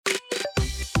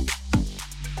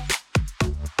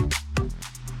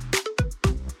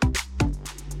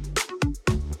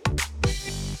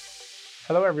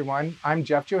Hello, everyone. I'm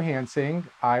Jeff Johansing.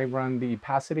 I run the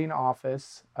Pasadena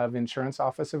office of Insurance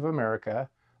Office of America.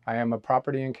 I am a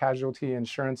property and casualty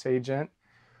insurance agent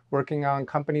working on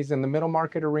companies in the middle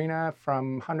market arena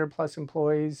from 100 plus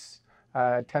employees,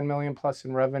 10 million plus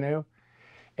in revenue.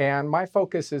 And my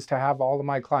focus is to have all of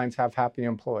my clients have happy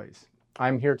employees.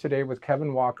 I'm here today with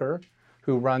Kevin Walker,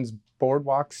 who runs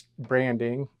Boardwalk's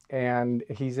branding, and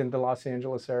he's in the Los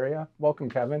Angeles area. Welcome,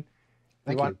 Kevin.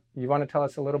 Thank you. You want to tell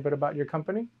us a little bit about your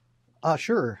company?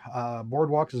 Sure.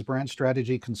 Boardwalk is brand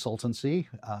strategy consultancy.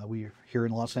 We're here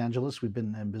in Los Angeles. We've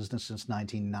been in business since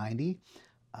 1990.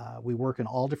 We work in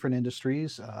all different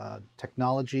industries,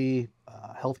 technology,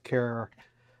 healthcare,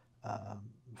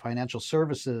 financial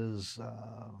services,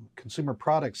 consumer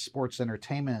products, sports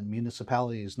entertainment,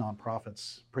 municipalities,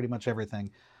 nonprofits, pretty much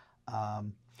everything.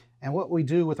 And what we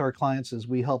do with our clients is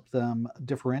we help them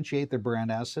differentiate their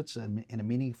brand assets and in a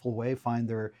meaningful way find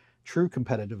their true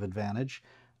competitive advantage,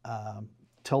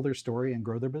 tell their story, and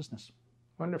grow their business.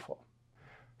 Wonderful.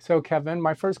 So, Kevin,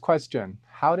 my first question,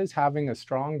 how does having a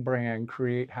strong brand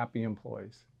create happy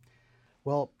employees?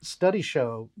 Well, studies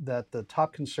show that the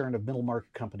top concern of middle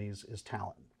market companies is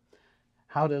talent.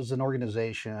 How does an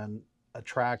organization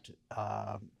attract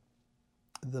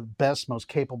the best, most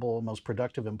capable, most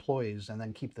productive employees and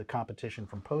then keep the competition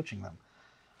from poaching them?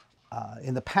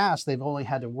 In the past, they've only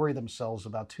had to worry themselves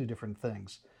about two different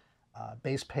things,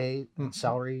 base pay,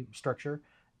 salary structure,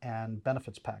 and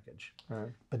benefits package.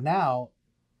 Right. But now,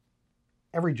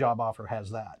 every job offer has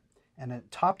that. And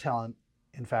top talent,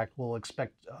 in fact, will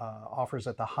expect offers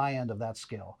at the high end of that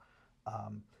scale.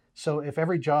 So if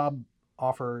every job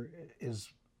offer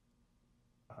is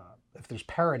if there's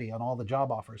parity on all the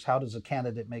job offers, how does a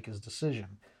candidate make his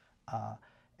decision?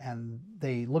 And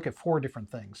they look at four different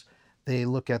things. They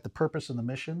look at the purpose and the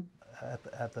mission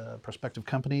at the prospective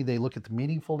company. They look at the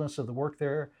meaningfulness of the work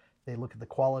there. They look at the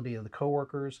quality of the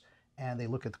coworkers, and they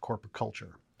look at the corporate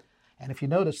culture. And if you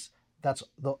notice,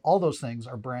 all those things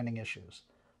are branding issues.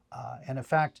 And in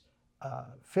fact,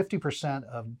 50%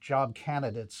 of job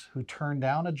candidates who turn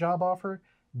down a job offer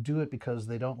do it because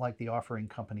they don't like the offering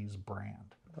company's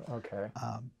brand. Okay.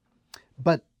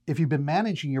 But if you've been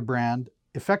managing your brand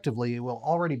effectively, it will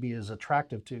already be as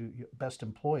attractive to your best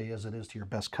employee as it is to your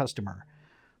best customer.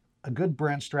 A good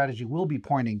brand strategy will be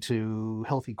pointing to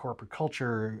healthy corporate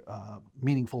culture,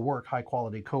 meaningful work, high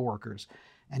quality coworkers,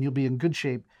 and you'll be in good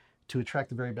shape to attract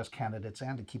the very best candidates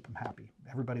and to keep them happy.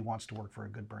 Everybody wants to work for a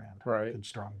good brand, Right. good,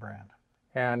 strong brand.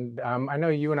 And I know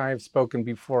you and I have spoken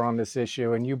before on this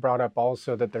issue, and you brought up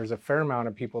also that there's a fair amount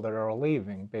of people that are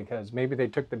leaving because maybe they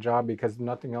took the job because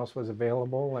nothing else was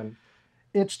available. And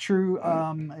it's true.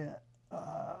 I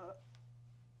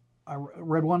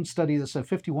read one study that said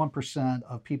 51%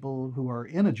 of people who are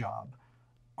in a job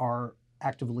are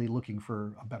actively looking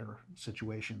for a better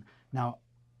situation. Now,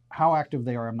 how active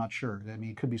they are, I'm not sure. I mean,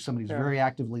 it could be somebody's very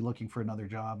actively looking for another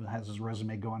job and has his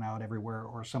resume going out everywhere,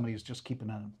 or somebody's just keeping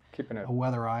a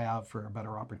weather eye out for a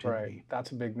better opportunity. Right.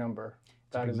 That's a big number.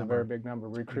 That is a very big number.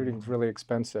 Recruiting is really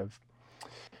expensive.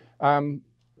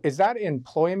 Is that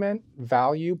employment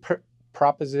value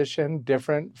proposition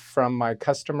different from my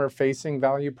customer-facing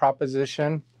value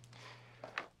proposition?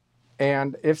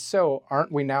 And if so,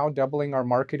 aren't we now doubling our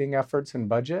marketing efforts and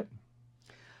budget?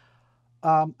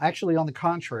 Actually, on the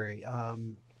contrary,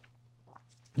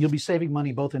 you'll be saving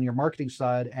money both in your marketing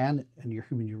side and in your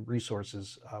human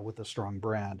resources with a strong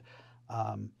brand.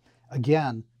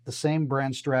 Again, the same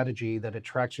brand strategy that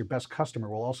attracts your best customer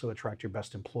will also attract your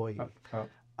best employee.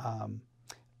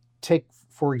 Take,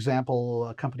 for example,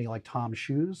 a company like Tom's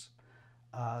Shoes.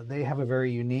 They have a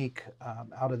very unique,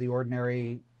 out of the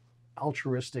ordinary,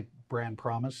 altruistic brand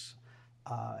promise,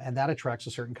 and that attracts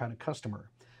a certain kind of customer.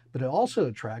 But it also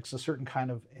attracts a certain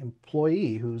kind of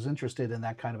employee who's interested in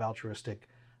that kind of altruistic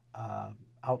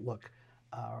outlook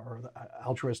or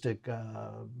altruistic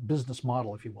business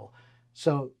model, if you will.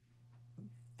 So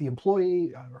the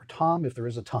employee, or Tom, if there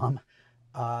is a Tom,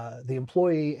 the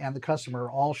employee and the customer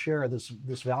all share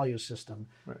this value system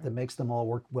that makes them all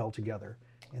work well together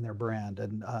in their brand.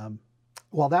 And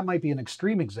while that might be an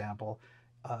extreme example,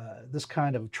 this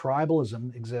kind of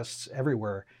tribalism exists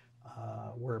everywhere,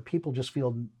 where people just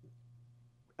feel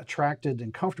attracted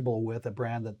and comfortable with a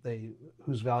brand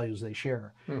whose values they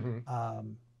share.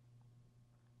 And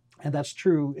that's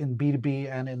true in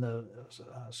B2B and in the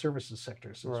services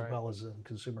sectors as well as in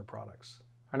consumer products.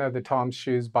 I know the Tom's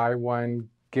Shoes buy one,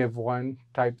 give one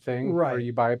type thing, right? Or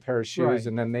you buy a pair of shoes right.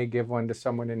 and then they give one to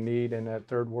someone in need in a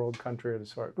third world country of the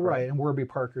sort. Right, and Warby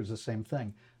Parker is the same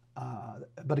thing.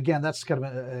 But again, that's kind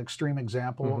of an extreme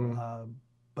example,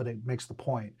 but it makes the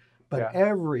point. But Yeah.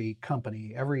 every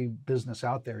company, every business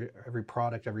out there, every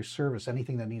product, every service,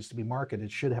 anything that needs to be marketed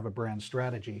should have a brand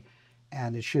strategy,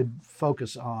 and it should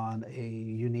focus on a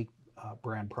unique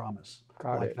brand promise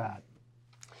Got like it. that.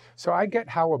 So I get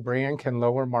how a brand can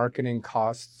lower marketing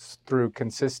costs through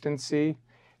consistency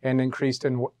and increased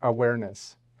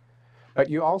awareness. But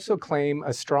you also claim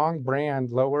a strong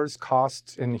brand lowers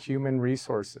costs in human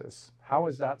resources. How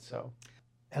is that so?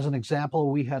 As an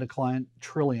example, we had a client,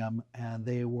 Trillium, and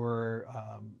they were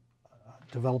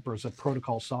developers of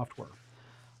protocol software.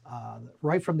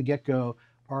 Right from the get-go,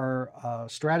 our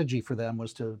strategy for them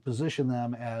was to position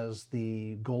them as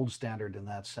the gold standard in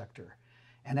that sector.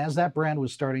 And as that brand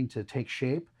was starting to take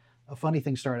shape, a funny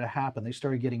thing started to happen. They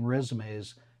started getting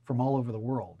resumes from all over the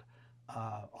world.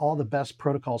 All the best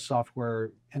protocol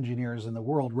software engineers in the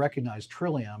world recognized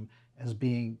Trillium as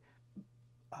being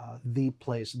the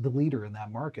leader in that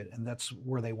market, and that's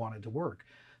where they wanted to work.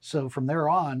 So from there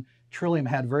on, Trillium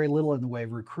had very little in the way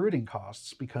of recruiting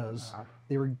costs because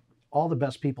all the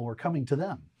best people were coming to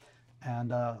them,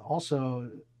 and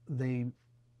also their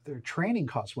training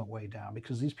costs went way down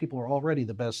because these people are already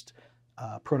the best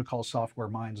protocol software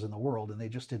minds in the world, and they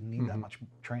just didn't need that much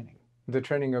training. The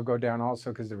training will go down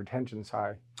also because the retention's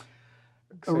high.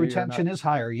 So retention is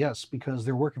higher, yes, because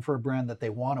they're working for a brand that they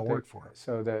want to work for.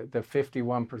 So the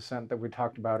 51% that we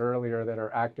talked about earlier that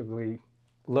are actively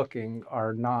looking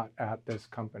are not at this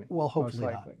company. Well, hopefully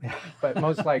most likely. not. But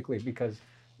most likely because...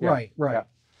 Right. Yeah.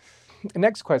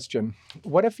 Next question.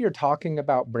 What if you're talking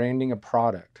about branding a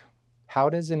product? How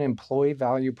does an employee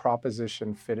value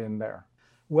proposition fit in there?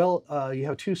 Well, you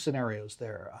have two scenarios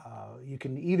there. You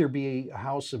can either be a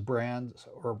house of brands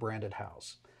or a branded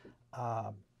house.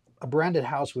 A branded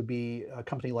house would be a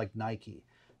company like Nike,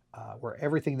 where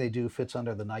everything they do fits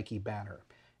under the Nike banner.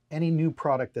 Any new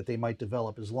product that they might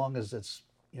develop, as long as it's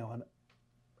an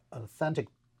authentic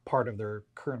part of their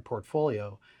current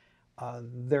portfolio,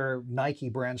 their Nike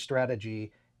brand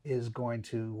strategy is going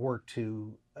to work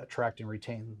to attract and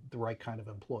retain the right kind of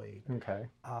employee. Okay.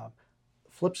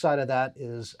 Flip side of that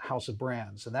is house of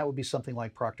brands, and that would be something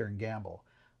like Procter & Gamble.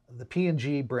 The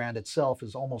P&G brand itself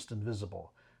is almost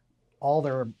invisible. All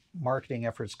their marketing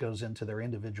efforts goes into their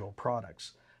individual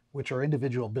products, which are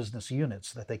individual business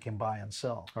units that they can buy and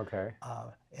sell. Okay.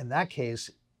 In that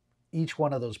case, each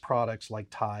one of those products, like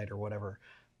Tide or whatever,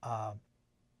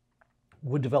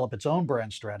 would develop its own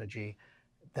brand strategy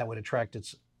that would attract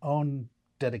its own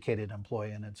dedicated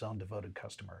employee and its own devoted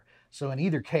customer. So in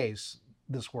either case,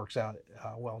 this works out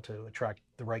well to attract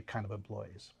the right kind of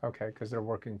employees. Okay, because they're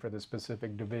working for the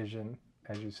specific division,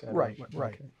 as you said. Right.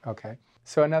 Okay.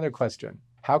 So another question.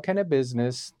 How can a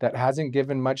business that hasn't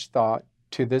given much thought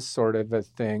to this sort of a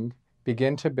thing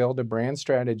begin to build a brand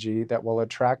strategy that will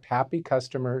attract happy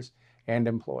customers and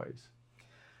employees?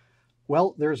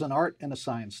 Well, there's an art and a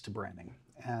science to branding.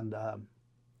 And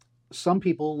some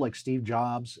people like Steve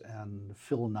Jobs and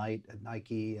Phil Knight at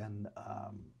Nike and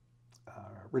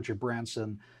Richard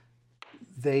Branson,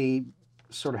 they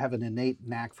sort of have an innate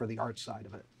knack for the art side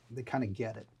of it. They kind of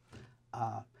get it.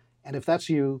 And if that's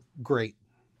you, great.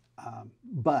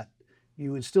 But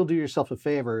you would still do yourself a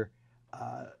favor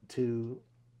to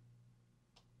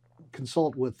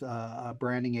consult with a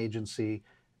branding agency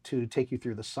to take you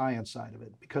through the science side of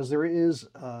it, because there is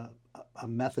a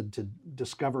method to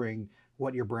discovering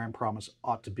what your brand promise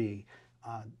ought to be.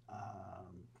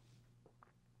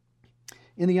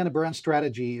 In the end, a brand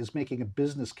strategy is making a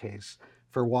business case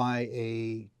for why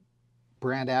a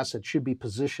brand asset should be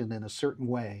positioned in a certain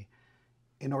way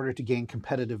in order to gain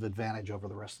competitive advantage over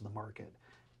the rest of the market.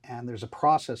 And there's a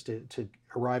process to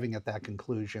arriving at that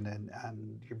conclusion.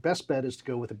 And your best bet is to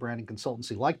go with a branding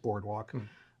consultancy like Boardwalk.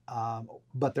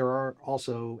 But there are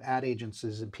also ad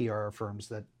agencies and PR firms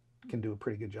that can do a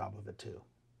pretty good job of it too.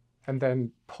 And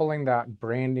then pulling that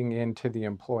branding into the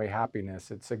employee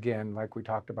happiness, it's again, like we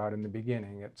talked about in the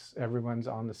beginning, it's everyone's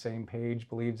on the same page,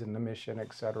 believes in the mission,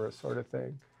 et cetera, sort of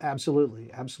thing. Absolutely.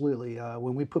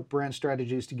 When we put brand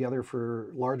strategies together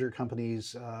for larger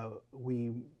companies,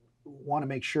 we want to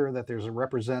make sure that there's a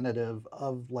representative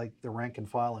of like the rank and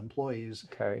file employees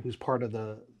who's part of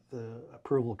the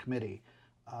approval committee,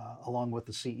 along with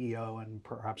the CEO and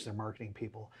perhaps their marketing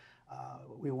people.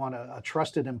 We want a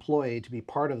trusted employee to be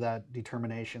part of that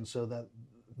determination so that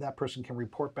that person can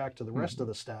report back to the rest of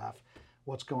the staff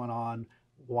what's going on,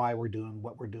 why we're doing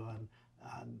what we're doing.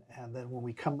 And then when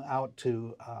we come out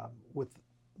to with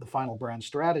the final brand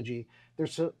strategy,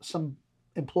 there's some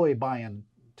employee buy-in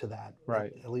to that,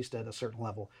 right? At least at a certain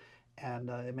level. And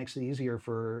it makes it easier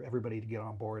for everybody to get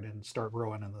on board and start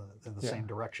rowing in the same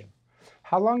direction.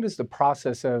 How long does the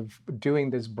process of doing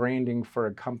this branding for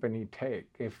a company take?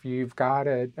 If you've got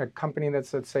a company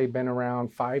that's, let's say, been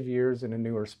around 5 years in a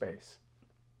newer space,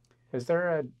 is there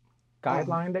a Um,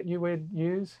 guideline that you would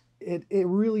use? it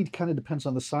really kind of depends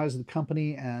on the size of the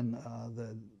company and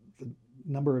the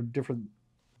number of different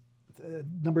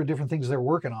things they're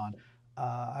working on.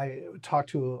 I talked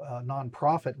to a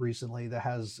nonprofit recently that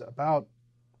has about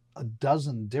a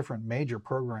dozen different major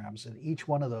programs, and each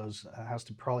one of those has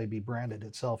to probably be branded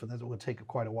itself, and that would take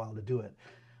quite a while to do it.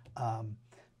 Um,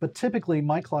 but typically,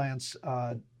 my clients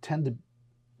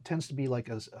tends to be like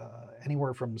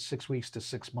anywhere from 6 weeks to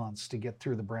 6 months to get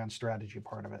through the brand strategy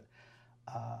part of it.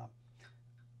 Uh,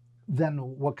 then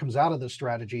what comes out of the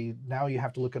strategy? Now you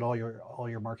have to look at all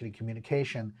your marketing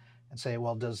communication and say,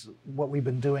 well, does what we've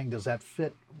been doing, does that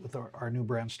fit with our new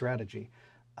brand strategy?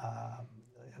 Uh,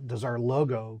 does our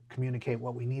logo communicate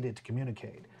what we need it to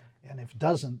communicate? And if it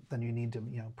doesn't, then you need to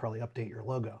probably update your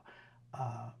logo.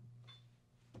 Uh,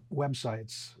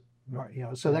 Websites,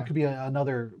 so that Yeah, could be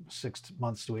another 6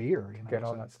 months to a year. get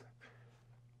all So that stuff.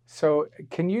 So,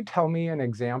 can you tell me an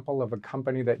example of a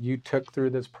company that you took through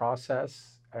this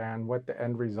process and what the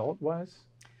end result was?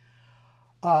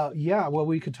 yeah, well,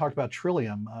 we could talk about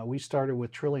Trillium. We started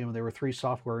with Trillium. There were three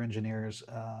software engineers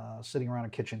sitting around a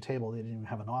kitchen table. They didn't even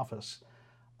have an office.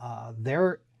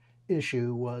 Their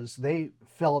issue was they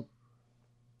felt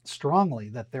strongly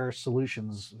that their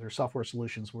software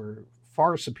solutions, were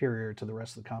far superior to the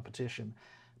rest of the competition,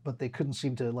 but they couldn't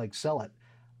seem to like sell it.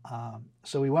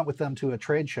 So we went with them to a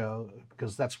trade show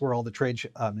because that's where all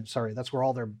the that's where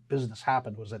all their business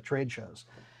happened, was at trade shows,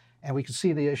 and we could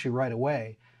see the issue right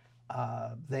away.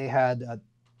 They had a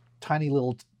tiny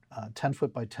little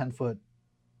 10-foot by 10-foot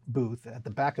booth at the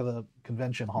back of the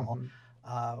convention hall,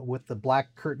 Hmm. with the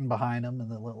black curtain behind them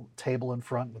and the little table in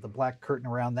front with the black curtain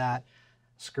around that,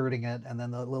 skirting it, and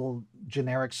then the little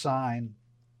generic sign,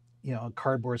 a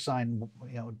cardboard sign,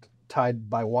 tied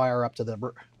by wire up to the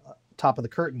top of the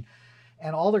curtain.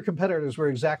 And all their competitors were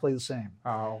exactly the same.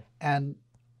 Oh, And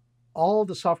all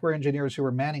the software engineers who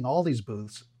were manning all these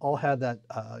booths all had that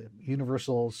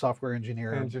universal software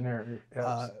engineer, engineer,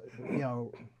 uh, yes. you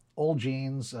know, old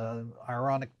jeans,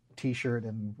 ironic T-shirt,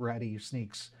 and ratty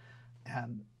sneaks.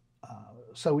 And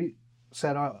so we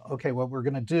said, okay, what we're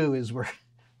going to do is we're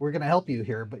going to help you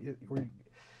here, but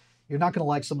you're not going to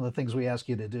like some of the things we ask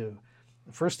you to do.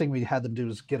 The first thing we had them do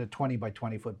is get a 20 by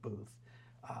 20-foot booth.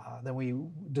 Then we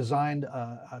designed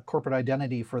a corporate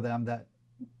identity for them that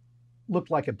looked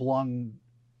like it belonged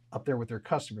up there with their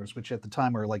customers, which at the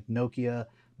time were like Nokia,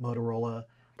 Motorola,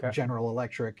 Okay. General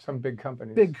Electric, Some big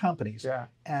companies. big companies. Yeah.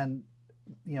 And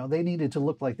they needed to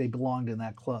look like they belonged in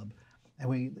that club. And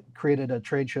we created a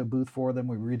trade show booth for them.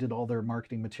 We redid all their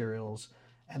marketing materials.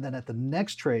 And then at the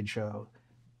next trade show,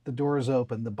 the doors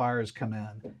open, the buyers come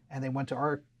in, and they went to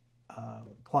our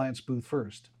client's booth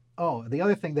first. Oh, the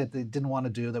other thing that they didn't want to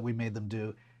do that we made them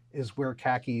do is wear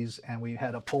khakis, and we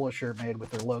had a polo shirt made with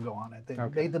their logo on it. They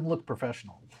Okay. made them look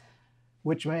professional,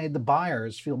 which made the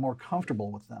buyers feel more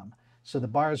comfortable with them. So the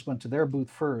buyers went to their booth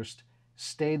first,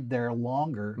 stayed there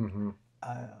longer. Hmm.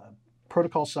 Uh,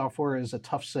 Protocol software is a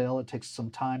tough sale. It takes some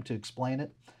time to explain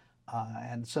it.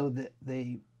 And so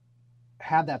they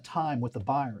had that time with the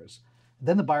buyers.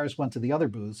 Then the buyers went to the other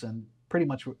booths, and pretty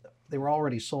much they were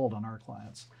already sold on our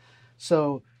clients.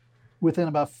 So within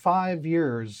about 5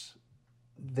 years,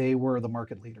 they were the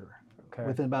market leader. Okay.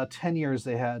 Within about 10 years,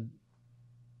 they had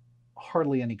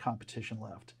hardly any competition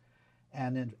left.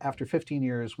 And after 15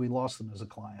 years, we lost them as a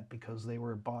client because they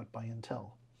were bought by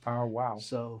Intel. Oh, wow.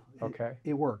 So Okay.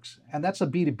 it works. And that's a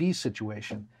B2B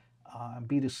situation.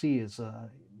 B2C is,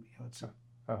 it's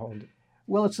A whole.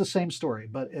 well, it's the same story,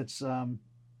 but it's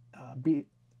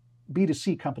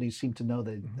B2C companies seem to know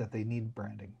that they need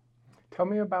branding. Tell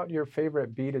me about your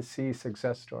favorite B2C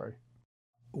success story.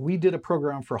 We did a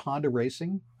program for Honda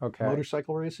Racing, Okay.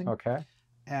 motorcycle racing, Okay.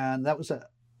 and that was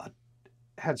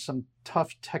had some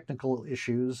tough technical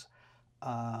issues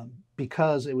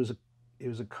because it was a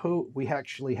we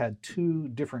actually had two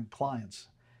different clients.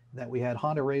 That we had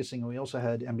Honda Racing, and we also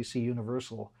had NBC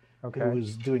Universal, who Okay.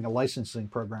 was doing a licensing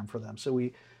program for them. So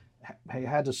we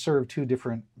had to serve two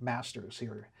different masters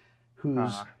here,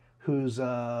 Ah, whose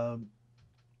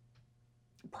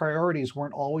priorities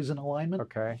weren't always in alignment.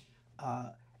 okay.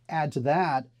 Add to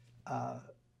that,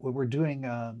 when we're doing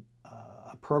a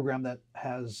program that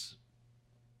has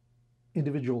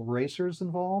individual racers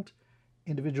involved,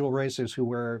 individual racers who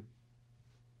wear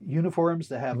uniforms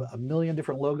that have a million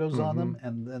different logos on them,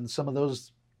 and then some of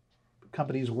those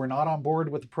companies were not on board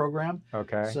with the program.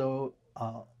 Okay. So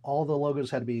all the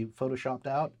logos had to be photoshopped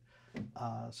out.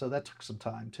 So that took some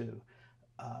time too.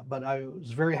 But I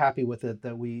was very happy with it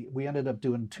that we ended up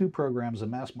doing two programs, a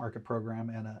mass market program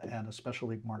and a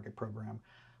specialty market program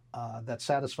that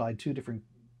satisfied two different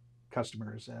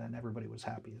customers, and everybody was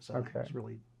happy. So I Okay.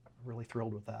 was really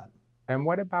thrilled with that. And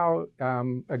what about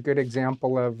a good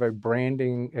example of a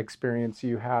branding experience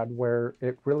you had where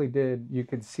it really did, you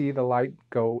could see the light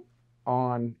go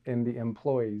on in the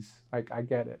employees? Like, I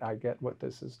get it. I get what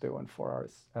this is doing for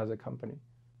us as a company.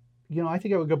 I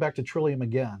think I would go back to Trillium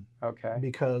again Okay.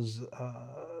 because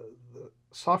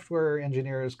software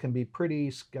engineers can be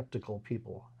pretty skeptical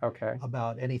people Okay.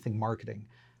 about anything marketing.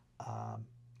 Um,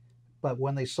 but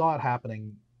when they saw it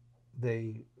happening,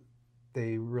 they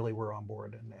they really were on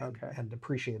board Okay. and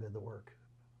appreciated the work.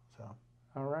 So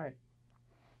All right.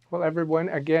 Well, everyone,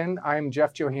 again, I'm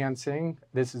Jeff Johansing.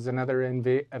 This is another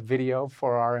a video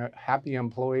for our Happy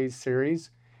Employees series,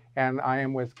 and I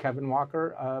am with Kevin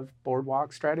Walker of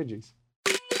Boardwalk Strategies.